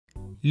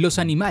Los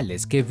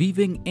animales que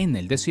viven en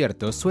el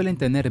desierto suelen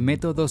tener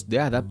métodos de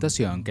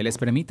adaptación que les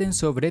permiten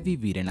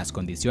sobrevivir en las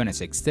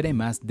condiciones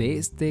extremas de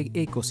este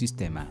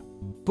ecosistema.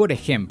 Por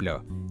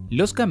ejemplo,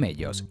 los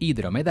camellos y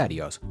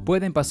dromedarios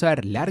pueden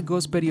pasar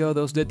largos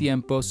periodos de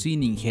tiempo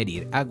sin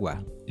ingerir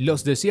agua.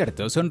 Los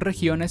desiertos son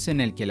regiones en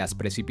las que las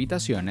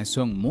precipitaciones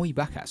son muy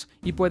bajas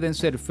y pueden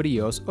ser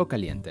fríos o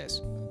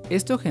calientes.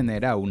 Esto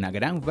genera una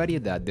gran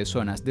variedad de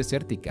zonas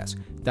desérticas,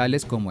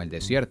 tales como el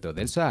desierto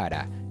del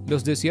Sahara,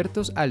 los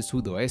desiertos al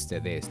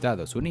sudoeste de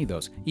Estados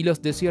Unidos y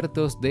los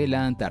desiertos de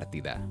la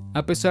Antártida.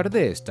 A pesar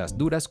de estas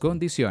duras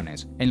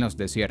condiciones, en los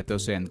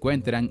desiertos se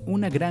encuentran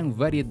una gran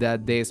variedad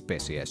de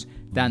especies,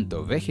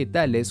 tanto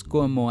vegetales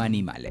como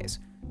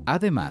animales.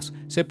 Además,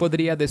 se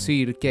podría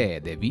decir que,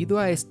 debido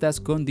a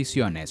estas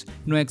condiciones,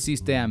 no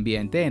existe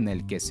ambiente en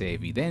el que se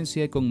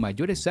evidencie con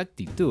mayor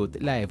exactitud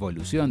la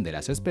evolución de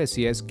las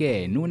especies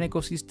que en un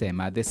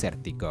ecosistema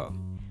desértico.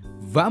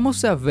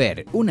 Vamos a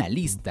ver una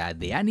lista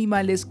de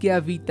animales que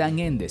habitan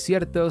en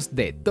desiertos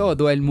de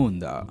todo el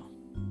mundo.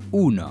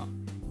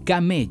 1.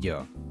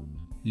 Camello.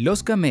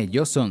 Los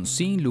camellos son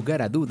sin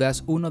lugar a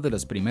dudas uno de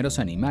los primeros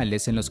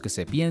animales en los que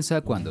se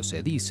piensa cuando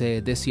se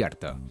dice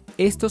desierto.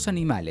 Estos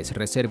animales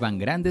reservan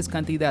grandes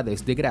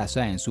cantidades de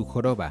grasa en su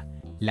joroba,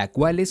 la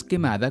cual es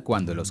quemada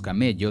cuando los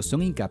camellos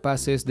son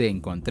incapaces de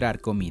encontrar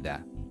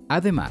comida.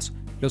 Además,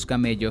 los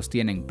camellos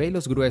tienen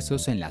pelos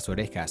gruesos en las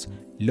orejas,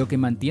 lo que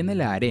mantiene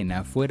la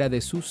arena fuera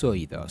de sus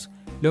oídos.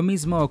 Lo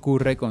mismo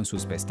ocurre con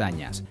sus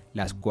pestañas,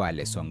 las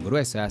cuales son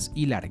gruesas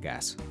y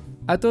largas.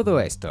 A todo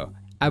esto,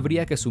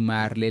 habría que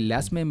sumarle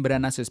las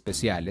membranas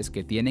especiales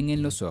que tienen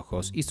en los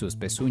ojos y sus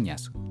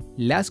pezuñas,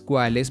 las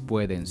cuales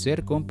pueden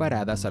ser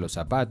comparadas a los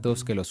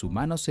zapatos que los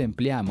humanos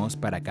empleamos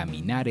para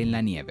caminar en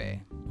la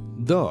nieve.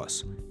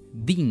 2.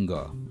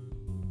 Dingo.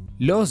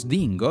 Los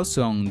dingos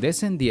son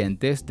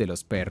descendientes de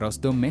los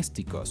perros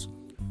domésticos,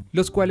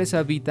 los cuales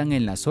habitan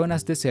en las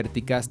zonas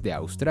desérticas de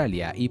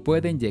Australia y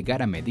pueden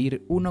llegar a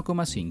medir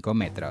 1,5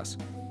 metros.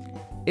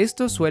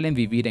 Estos suelen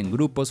vivir en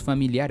grupos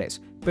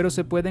familiares, pero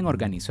se pueden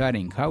organizar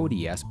en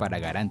jaurías para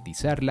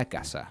garantizar la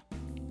caza.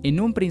 En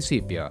un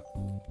principio,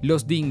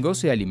 los dingos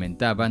se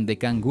alimentaban de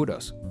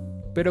canguros,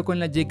 pero con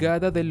la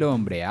llegada del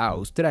hombre a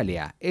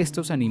Australia,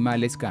 estos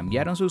animales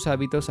cambiaron sus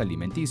hábitos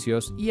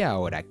alimenticios y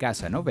ahora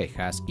cazan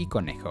ovejas y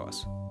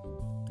conejos.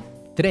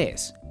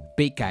 3.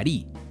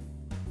 Pecarí.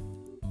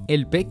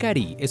 El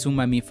pecarí es un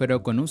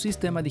mamífero con un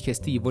sistema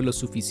digestivo lo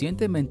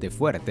suficientemente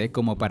fuerte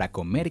como para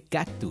comer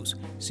cactus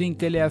sin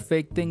que le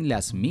afecten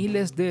las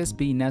miles de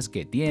espinas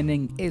que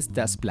tienen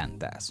estas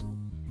plantas.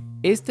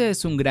 Este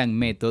es un gran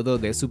método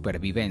de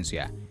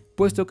supervivencia,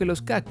 puesto que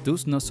los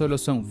cactus no solo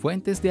son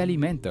fuentes de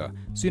alimento,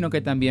 sino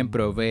que también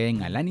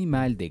proveen al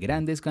animal de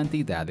grandes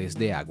cantidades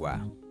de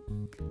agua.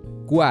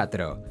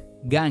 4.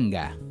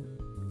 Ganga.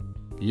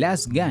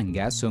 Las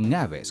gangas son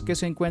aves que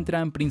se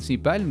encuentran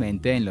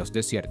principalmente en los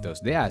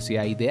desiertos de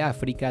Asia y de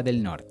África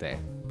del Norte.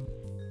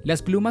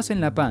 Las plumas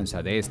en la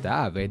panza de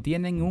esta ave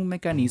tienen un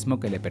mecanismo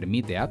que le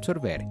permite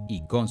absorber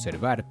y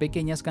conservar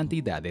pequeñas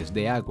cantidades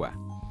de agua.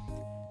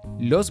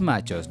 Los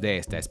machos de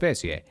esta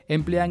especie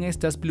emplean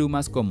estas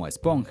plumas como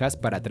esponjas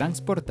para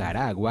transportar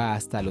agua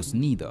hasta los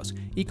nidos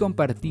y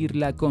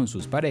compartirla con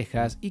sus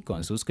parejas y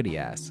con sus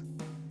crías.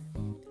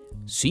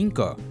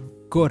 5.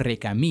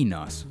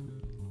 Correcaminos.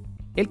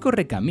 El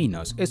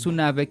correcaminos es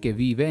un ave que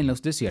vive en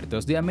los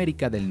desiertos de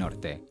América del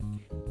Norte.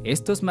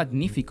 Estos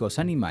magníficos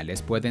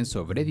animales pueden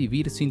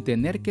sobrevivir sin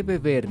tener que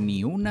beber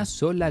ni una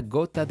sola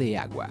gota de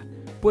agua,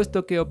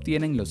 puesto que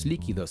obtienen los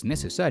líquidos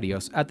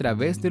necesarios a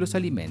través de los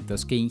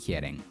alimentos que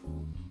ingieren.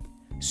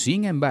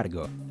 Sin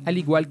embargo, al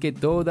igual que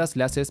todas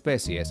las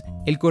especies,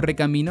 el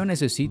correcamino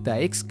necesita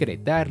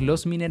excretar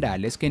los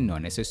minerales que no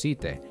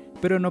necesite,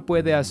 pero no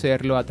puede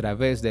hacerlo a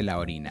través de la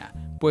orina,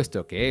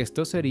 puesto que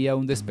esto sería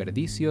un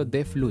desperdicio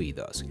de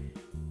fluidos.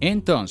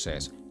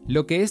 Entonces,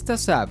 lo que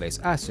estas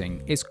aves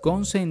hacen es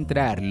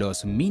concentrar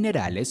los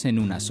minerales en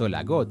una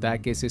sola gota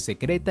que se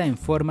secreta en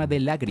forma de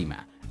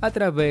lágrima a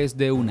través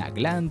de una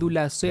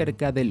glándula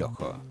cerca del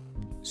ojo.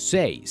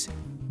 6.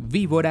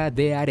 Víbora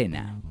de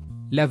arena.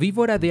 La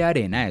víbora de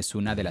arena es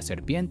una de las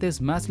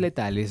serpientes más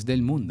letales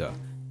del mundo,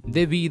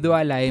 debido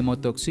a la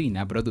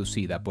hemotoxina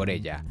producida por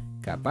ella,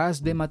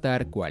 capaz de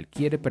matar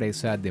cualquier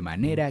presa de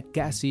manera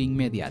casi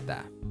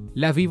inmediata.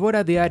 La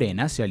víbora de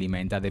arena se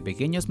alimenta de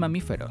pequeños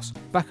mamíferos,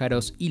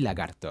 pájaros y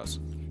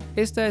lagartos.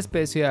 Esta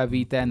especie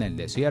habita en el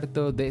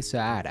desierto de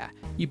Sahara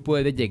y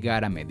puede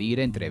llegar a medir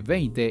entre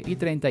 20 y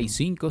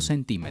 35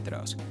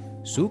 centímetros.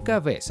 Su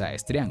cabeza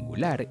es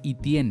triangular y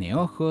tiene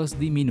ojos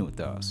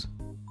diminutos.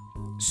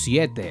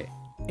 7.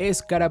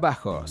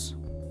 Escarabajos.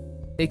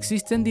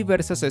 Existen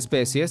diversas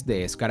especies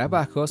de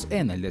escarabajos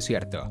en el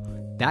desierto,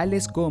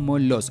 tales como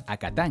los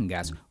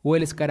acatangas o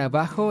el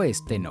escarabajo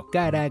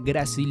Stenocara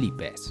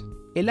gracilipes.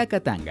 El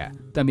acatanga,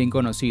 también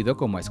conocido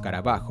como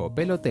escarabajo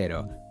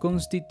pelotero,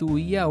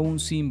 constituía un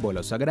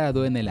símbolo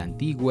sagrado en el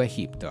antiguo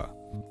Egipto.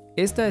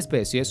 Esta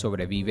especie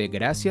sobrevive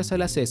gracias a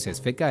las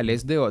heces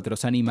fecales de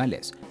otros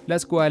animales,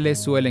 las cuales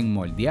suelen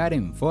moldear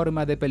en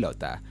forma de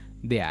pelota,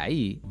 de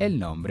ahí el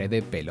nombre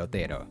de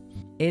pelotero.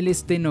 El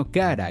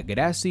Stenocara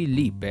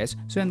gracilipes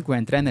se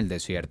encuentra en el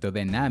desierto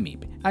de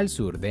Namib, al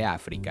sur de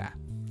África.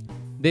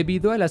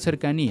 Debido a la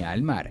cercanía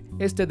al mar,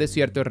 este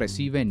desierto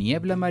recibe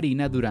niebla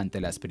marina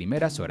durante las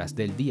primeras horas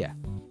del día.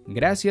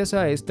 Gracias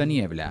a esta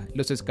niebla,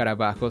 los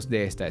escarabajos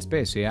de esta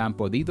especie han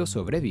podido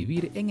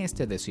sobrevivir en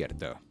este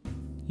desierto.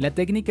 La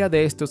técnica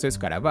de estos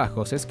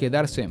escarabajos es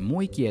quedarse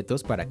muy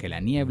quietos para que la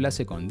niebla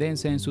se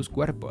condense en sus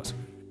cuerpos.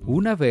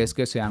 Una vez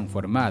que se han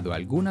formado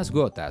algunas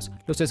gotas,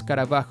 los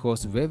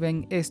escarabajos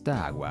beben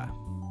esta agua.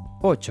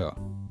 8.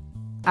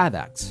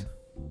 Adax.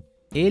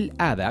 El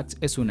adax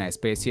es una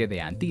especie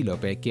de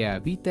antílope que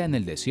habita en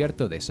el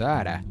desierto de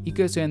Sahara y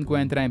que se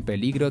encuentra en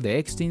peligro de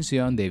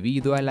extinción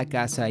debido a la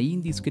caza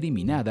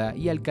indiscriminada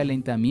y al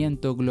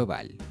calentamiento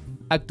global.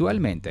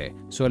 Actualmente,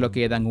 solo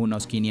quedan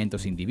unos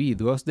 500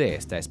 individuos de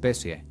esta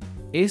especie.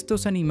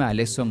 Estos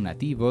animales son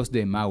nativos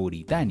de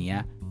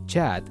Mauritania,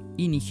 Chad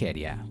y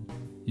Nigeria.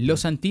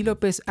 Los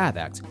antílopes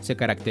adax se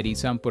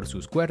caracterizan por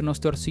sus cuernos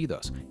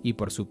torcidos y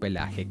por su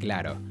pelaje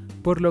claro,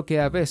 por lo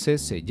que a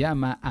veces se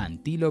llama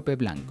antílope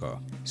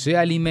blanco. Se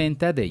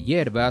alimenta de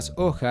hierbas,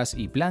 hojas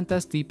y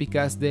plantas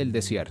típicas del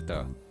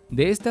desierto.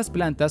 De estas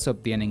plantas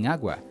obtienen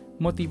agua,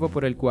 motivo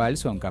por el cual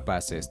son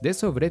capaces de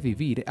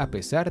sobrevivir a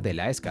pesar de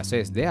la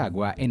escasez de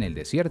agua en el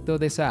desierto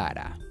de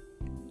Sahara.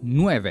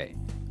 9.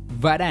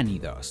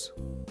 Varánidos.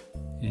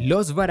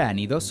 Los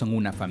varánidos son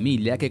una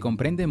familia que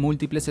comprende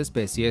múltiples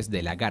especies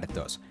de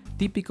lagartos,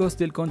 típicos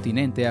del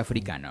continente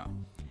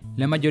africano.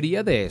 La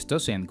mayoría de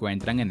estos se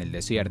encuentran en el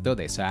desierto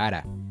de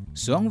Sahara.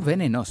 Son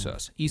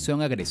venenosos y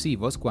son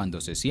agresivos cuando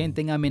se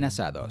sienten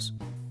amenazados.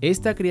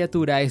 Esta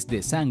criatura es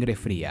de sangre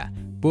fría,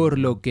 por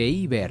lo que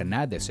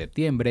hiberna de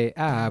septiembre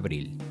a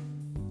abril.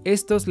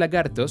 Estos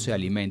lagartos se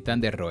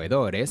alimentan de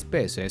roedores,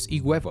 peces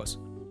y huevos,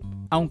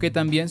 aunque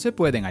también se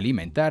pueden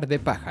alimentar de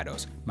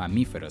pájaros,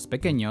 mamíferos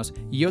pequeños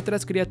y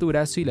otras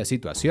criaturas si la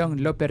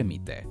situación lo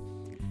permite.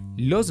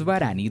 Los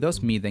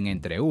varánidos miden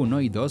entre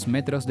 1 y 2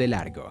 metros de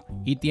largo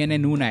y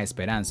tienen una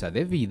esperanza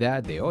de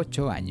vida de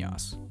 8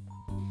 años.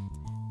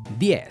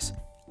 10.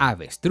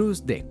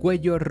 Avestruz de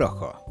cuello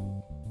rojo.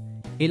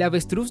 El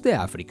avestruz de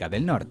África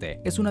del Norte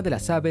es una de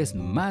las aves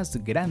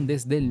más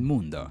grandes del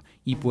mundo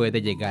y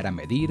puede llegar a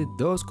medir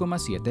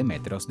 2,7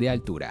 metros de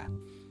altura.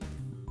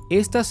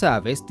 Estas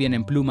aves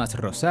tienen plumas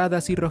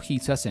rosadas y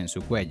rojizas en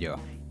su cuello,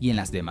 y en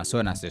las demás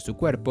zonas de su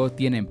cuerpo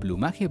tienen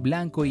plumaje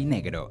blanco y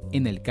negro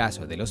en el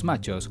caso de los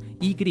machos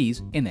y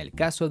gris en el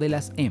caso de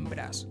las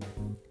hembras.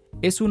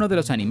 Es uno de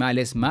los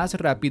animales más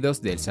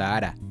rápidos del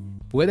Sahara.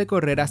 Puede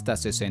correr hasta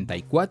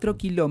 64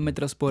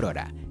 km por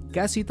hora,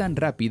 casi tan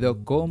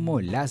rápido como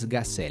las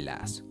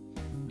gacelas.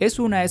 Es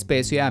una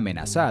especie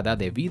amenazada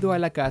debido a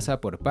la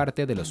caza por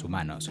parte de los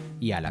humanos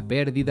y a la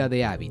pérdida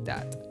de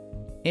hábitat.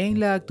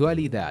 En la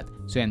actualidad,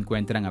 se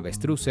encuentran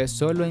avestruces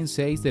solo en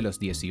 6 de los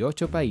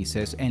 18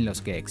 países en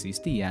los que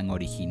existían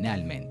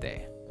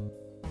originalmente.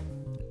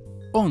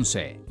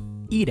 11.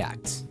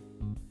 Irax.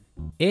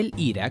 El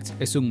irax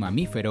es un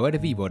mamífero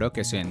herbívoro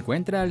que se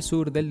encuentra al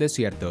sur del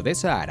desierto de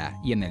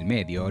Sahara y en el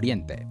Medio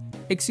Oriente.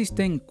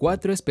 Existen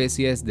 4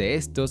 especies de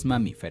estos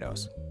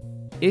mamíferos.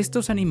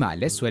 Estos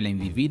animales suelen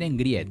vivir en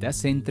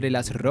grietas entre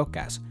las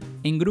rocas,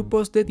 en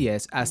grupos de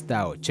 10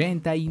 hasta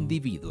 80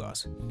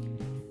 individuos.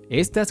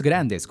 Estas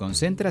grandes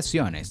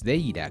concentraciones de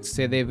irax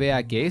se debe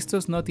a que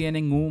estos no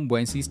tienen un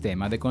buen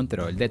sistema de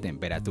control de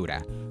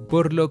temperatura,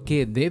 por lo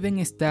que deben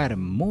estar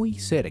muy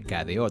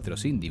cerca de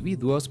otros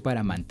individuos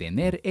para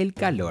mantener el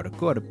calor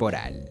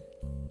corporal.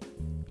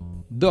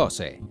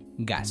 12.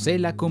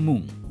 Gacela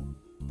común.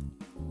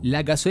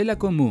 La gacela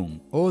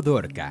común, o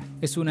dorca,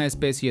 es una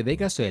especie de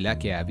gacela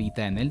que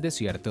habita en el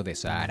desierto de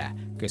Sahara,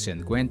 que se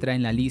encuentra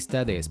en la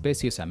lista de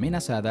especies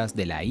amenazadas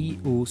de la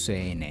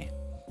IUCN.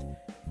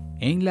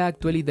 En la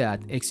actualidad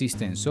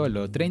existen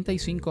solo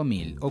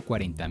 35.000 o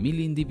 40.000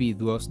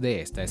 individuos de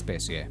esta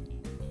especie.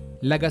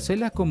 La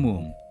gacela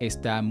común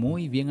está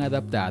muy bien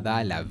adaptada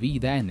a la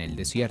vida en el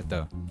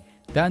desierto,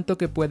 tanto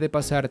que puede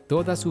pasar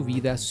toda su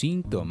vida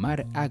sin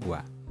tomar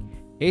agua.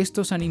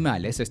 Estos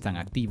animales están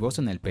activos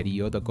en el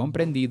período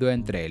comprendido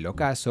entre el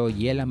ocaso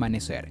y el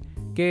amanecer,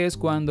 que es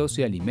cuando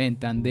se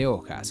alimentan de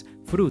hojas,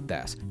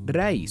 frutas,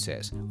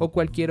 raíces o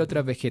cualquier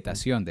otra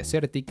vegetación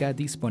desértica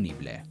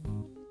disponible.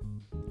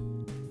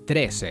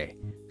 13.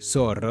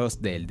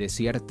 Zorros del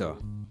desierto.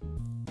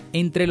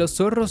 Entre los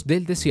zorros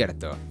del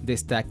desierto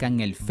destacan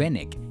el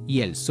fennec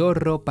y el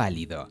zorro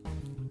pálido.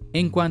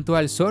 En cuanto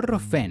al zorro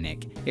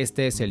fennec,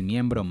 este es el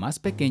miembro más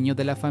pequeño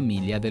de la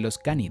familia de los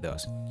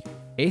cánidos.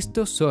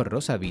 Estos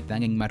zorros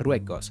habitan en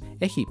Marruecos,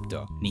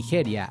 Egipto,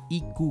 Nigeria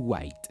y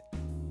Kuwait.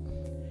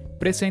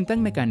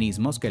 Presentan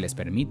mecanismos que les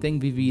permiten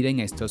vivir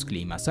en estos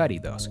climas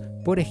áridos.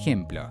 Por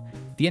ejemplo,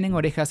 tienen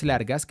orejas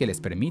largas que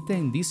les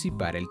permiten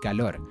disipar el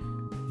calor.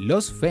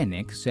 Los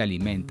fennec se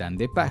alimentan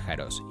de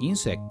pájaros,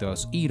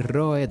 insectos y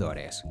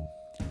roedores.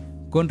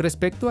 Con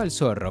respecto al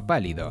zorro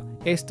pálido,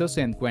 estos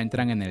se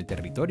encuentran en el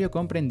territorio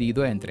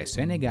comprendido entre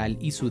Senegal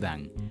y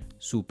Sudán.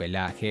 Su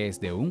pelaje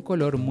es de un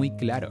color muy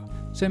claro,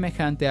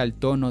 semejante al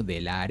tono de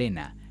la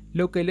arena,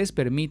 lo que les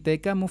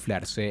permite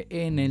camuflarse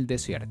en el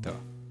desierto.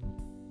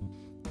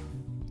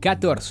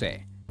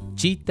 14.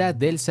 Chita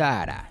del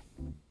Sahara.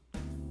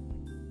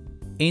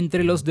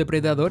 Entre los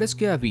depredadores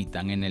que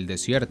habitan en el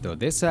desierto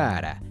de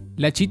Sahara,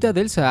 la chita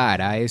del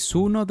Sahara es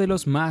uno de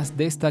los más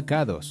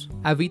destacados.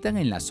 Habitan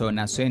en la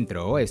zona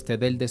centro-oeste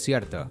del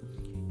desierto.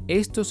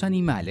 Estos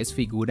animales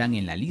figuran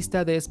en la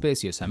lista de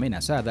especies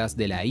amenazadas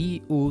de la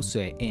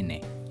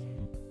IUCN,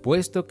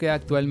 puesto que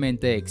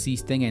actualmente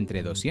existen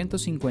entre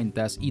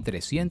 250 y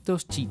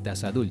 300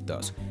 chitas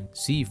adultos,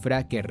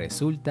 cifra que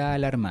resulta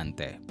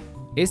alarmante.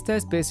 Esta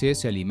especie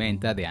se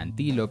alimenta de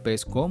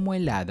antílopes como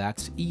el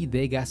ádax y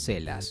de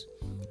gacelas.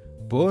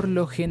 Por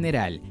lo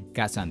general,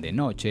 cazan de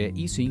noche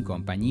y sin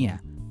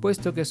compañía,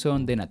 puesto que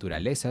son de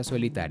naturaleza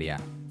solitaria.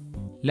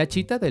 La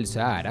chita del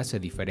Sahara se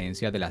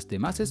diferencia de las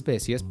demás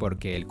especies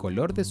porque el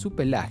color de su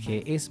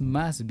pelaje es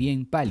más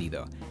bien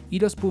pálido y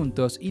los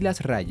puntos y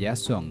las rayas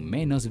son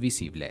menos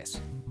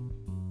visibles.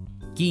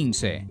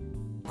 15.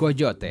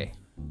 Coyote.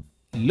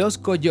 Los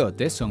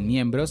coyotes son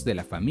miembros de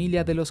la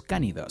familia de los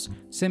cánidos,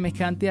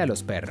 semejante a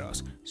los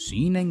perros.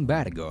 Sin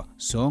embargo,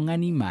 son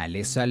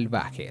animales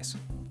salvajes.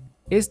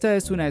 Esta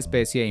es una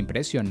especie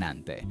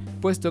impresionante,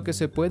 puesto que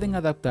se pueden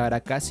adaptar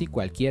a casi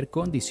cualquier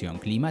condición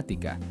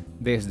climática,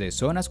 desde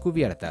zonas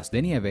cubiertas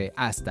de nieve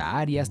hasta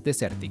áreas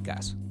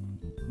desérticas.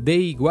 De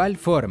igual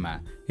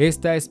forma,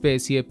 esta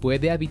especie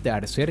puede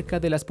habitar cerca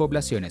de las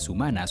poblaciones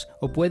humanas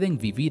o pueden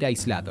vivir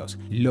aislados,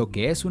 lo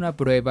que es una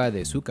prueba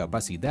de su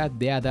capacidad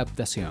de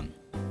adaptación.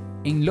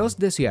 En los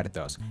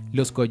desiertos,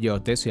 los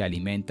coyotes se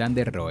alimentan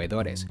de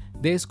roedores,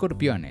 de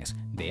escorpiones,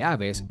 de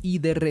aves y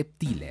de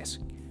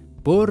reptiles.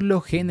 Por lo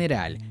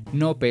general,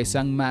 no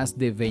pesan más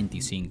de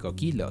 25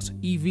 kilos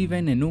y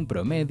viven en un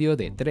promedio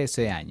de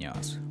 13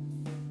 años.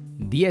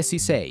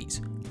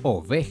 16.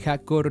 Oveja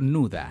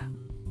cornuda.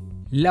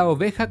 La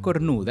oveja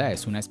cornuda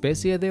es una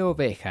especie de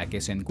oveja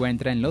que se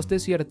encuentra en los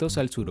desiertos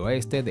al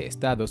suroeste de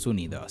Estados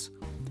Unidos.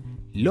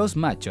 Los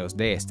machos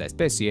de esta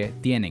especie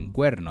tienen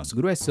cuernos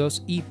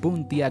gruesos y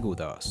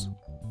puntiagudos.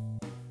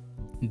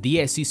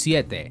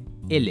 17.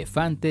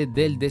 Elefante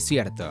del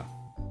desierto.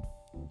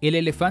 El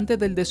elefante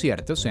del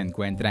desierto se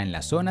encuentra en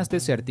las zonas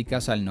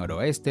desérticas al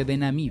noroeste de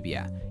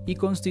Namibia y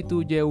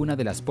constituye una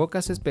de las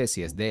pocas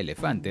especies de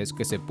elefantes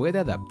que se puede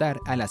adaptar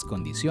a las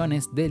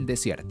condiciones del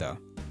desierto.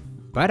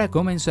 Para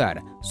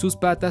comenzar, sus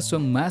patas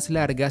son más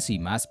largas y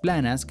más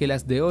planas que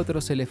las de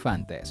otros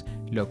elefantes,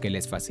 lo que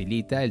les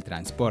facilita el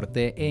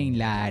transporte en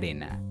la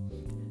arena.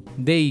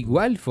 De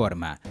igual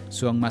forma,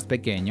 son más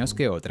pequeños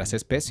que otras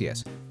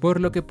especies, por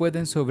lo que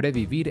pueden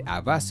sobrevivir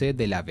a base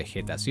de la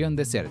vegetación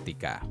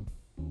desértica.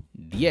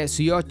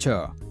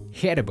 18.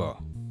 Gerbo.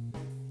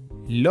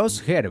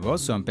 Los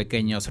gerbos son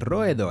pequeños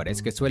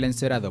roedores que suelen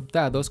ser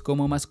adoptados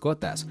como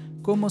mascotas,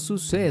 como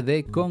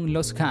sucede con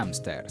los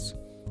hámsters.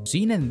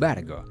 Sin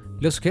embargo,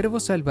 los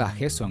gerbos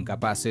salvajes son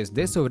capaces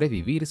de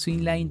sobrevivir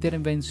sin la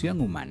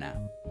intervención humana.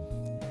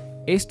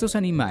 Estos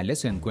animales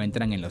se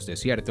encuentran en los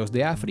desiertos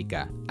de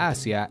África,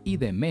 Asia y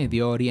de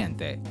Medio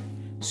Oriente.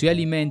 Se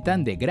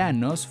alimentan de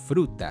granos,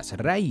 frutas,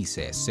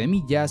 raíces,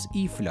 semillas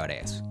y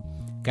flores.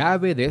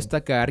 Cabe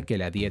destacar que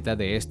la dieta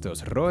de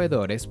estos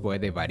roedores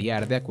puede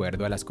variar de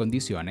acuerdo a las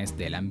condiciones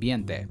del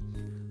ambiente.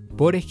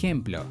 Por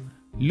ejemplo,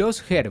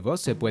 los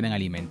gerbos se pueden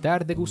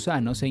alimentar de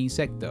gusanos e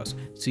insectos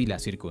si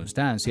las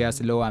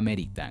circunstancias lo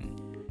ameritan.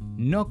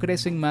 No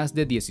crecen más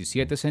de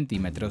 17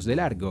 centímetros de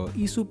largo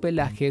y su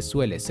pelaje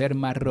suele ser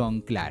marrón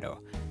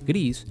claro,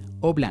 gris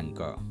o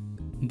blanco.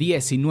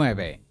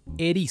 19.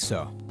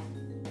 Erizo.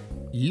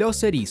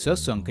 Los erizos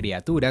son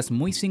criaturas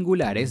muy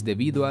singulares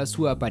debido a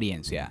su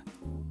apariencia,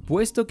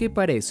 puesto que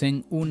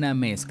parecen una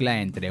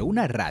mezcla entre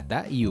una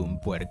rata y un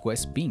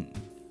puercoespín.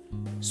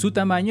 Su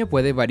tamaño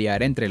puede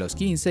variar entre los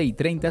 15 y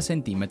 30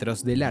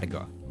 centímetros de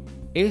largo.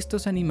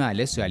 Estos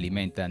animales se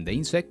alimentan de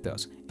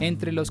insectos,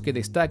 entre los que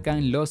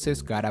destacan los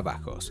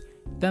escarabajos.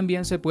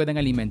 También se pueden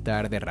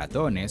alimentar de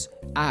ratones,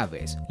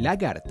 aves,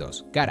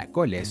 lagartos,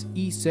 caracoles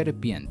y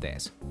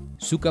serpientes.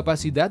 Su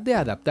capacidad de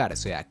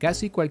adaptarse a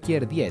casi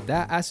cualquier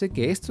dieta hace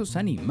que estos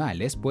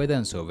animales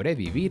puedan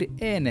sobrevivir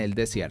en el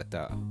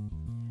desierto.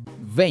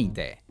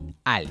 20.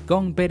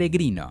 Halcón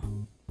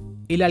peregrino.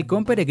 El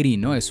halcón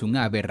peregrino es un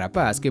ave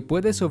rapaz que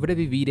puede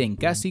sobrevivir en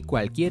casi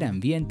cualquier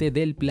ambiente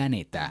del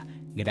planeta,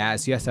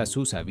 gracias a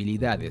sus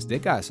habilidades de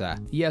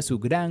caza y a su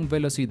gran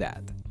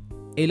velocidad.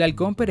 El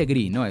halcón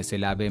peregrino es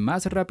el ave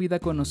más rápida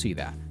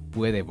conocida,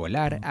 puede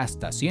volar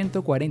hasta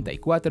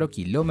 144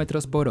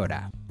 km por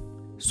hora.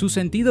 Su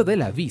sentido de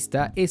la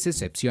vista es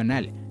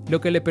excepcional,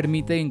 lo que le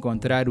permite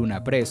encontrar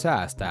una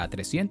presa hasta a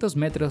 300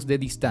 metros de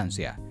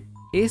distancia.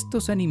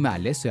 Estos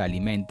animales se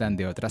alimentan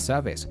de otras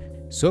aves,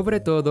 sobre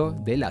todo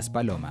de las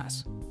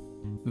palomas.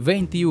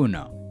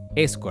 21.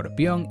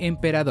 Escorpión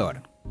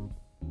emperador.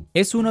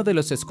 Es uno de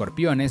los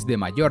escorpiones de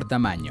mayor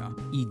tamaño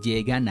y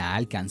llegan a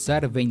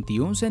alcanzar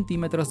 21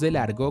 centímetros de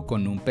largo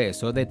con un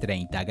peso de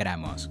 30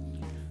 gramos.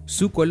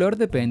 Su color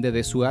depende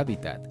de su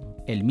hábitat,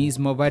 el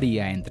mismo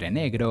varía entre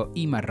negro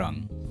y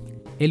marrón.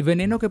 El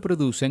veneno que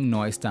producen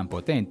no es tan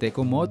potente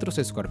como otros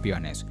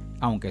escorpiones,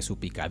 aunque su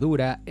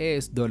picadura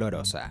es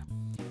dolorosa.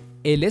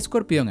 El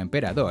escorpión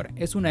emperador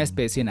es una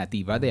especie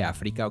nativa de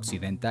África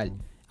Occidental,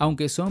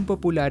 aunque son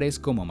populares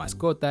como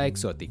mascota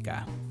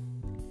exótica.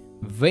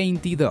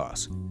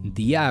 22.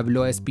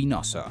 Diablo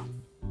espinoso.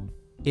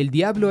 El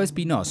diablo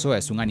espinoso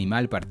es un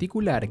animal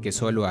particular que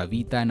solo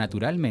habita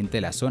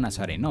naturalmente las zonas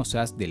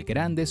arenosas del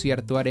gran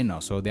desierto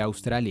arenoso de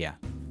Australia.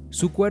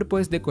 Su cuerpo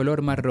es de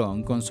color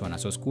marrón con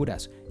zonas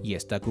oscuras y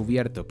está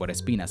cubierto por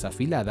espinas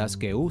afiladas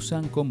que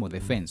usan como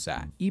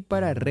defensa y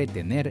para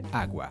retener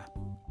agua.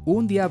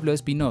 Un diablo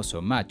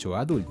espinoso macho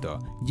adulto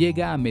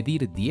llega a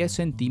medir 10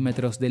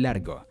 centímetros de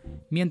largo,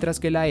 mientras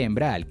que la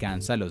hembra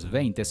alcanza los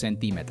 20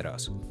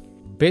 centímetros.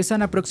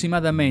 Pesan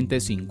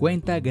aproximadamente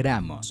 50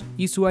 gramos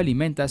y su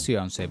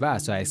alimentación se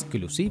basa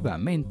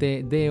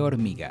exclusivamente de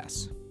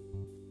hormigas.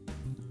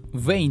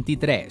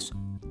 23.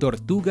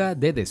 Tortuga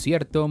de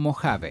desierto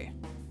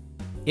mojave.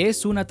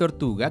 Es una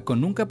tortuga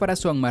con un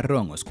caparazón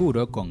marrón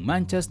oscuro con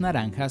manchas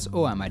naranjas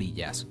o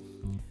amarillas.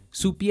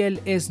 Su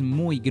piel es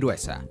muy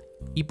gruesa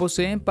y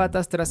poseen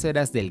patas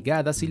traseras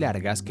delgadas y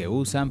largas que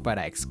usan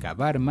para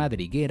excavar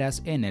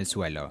madrigueras en el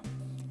suelo.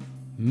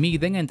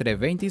 Miden entre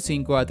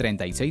 25 a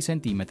 36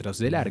 centímetros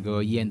de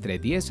largo y entre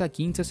 10 a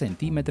 15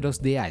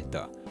 centímetros de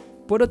alto.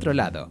 Por otro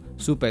lado,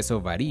 su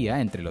peso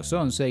varía entre los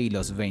 11 y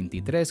los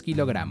 23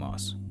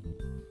 kilogramos.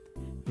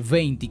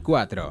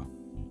 24.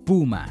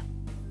 Puma.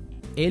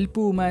 El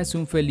puma es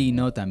un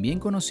felino también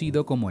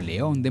conocido como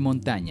león de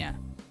montaña.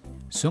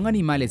 Son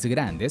animales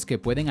grandes que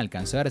pueden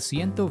alcanzar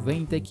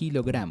 120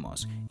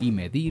 kilogramos y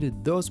medir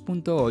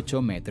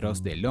 2.8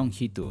 metros de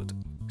longitud.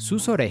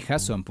 Sus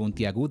orejas son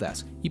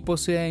puntiagudas y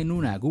poseen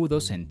un agudo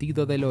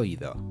sentido del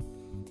oído.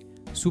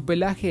 Su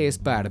pelaje es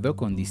pardo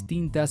con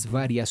distintas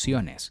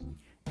variaciones.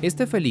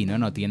 Este felino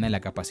no tiene la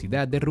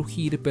capacidad de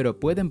rugir, pero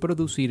pueden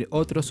producir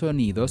otros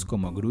sonidos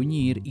como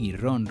gruñir y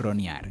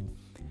ronronear.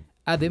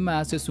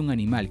 Además, es un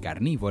animal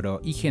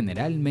carnívoro y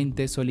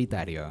generalmente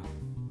solitario.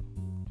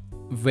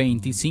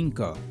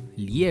 25.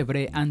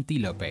 Liebre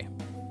antílope.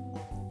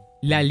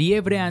 La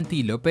liebre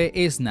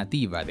antílope es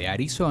nativa de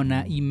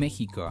Arizona y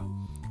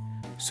México.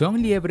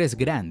 Son liebres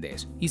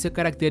grandes y se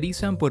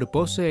caracterizan por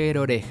poseer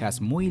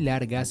orejas muy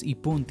largas y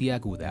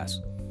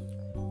puntiagudas.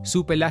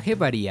 Su pelaje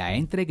varía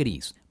entre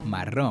gris,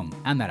 marrón,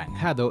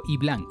 anaranjado y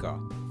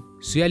blanco.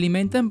 Se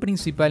alimentan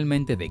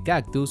principalmente de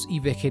cactus y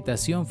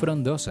vegetación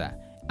frondosa,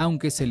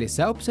 aunque se les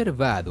ha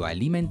observado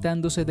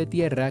alimentándose de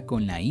tierra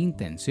con la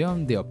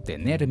intención de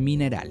obtener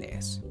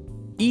minerales.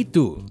 ¿Y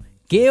tú?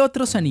 ¿Qué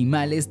otros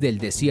animales del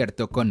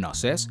desierto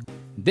conoces?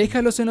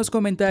 Déjalos en los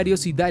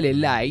comentarios y dale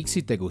like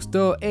si te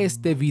gustó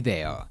este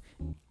video.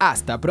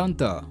 ¡Hasta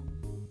pronto!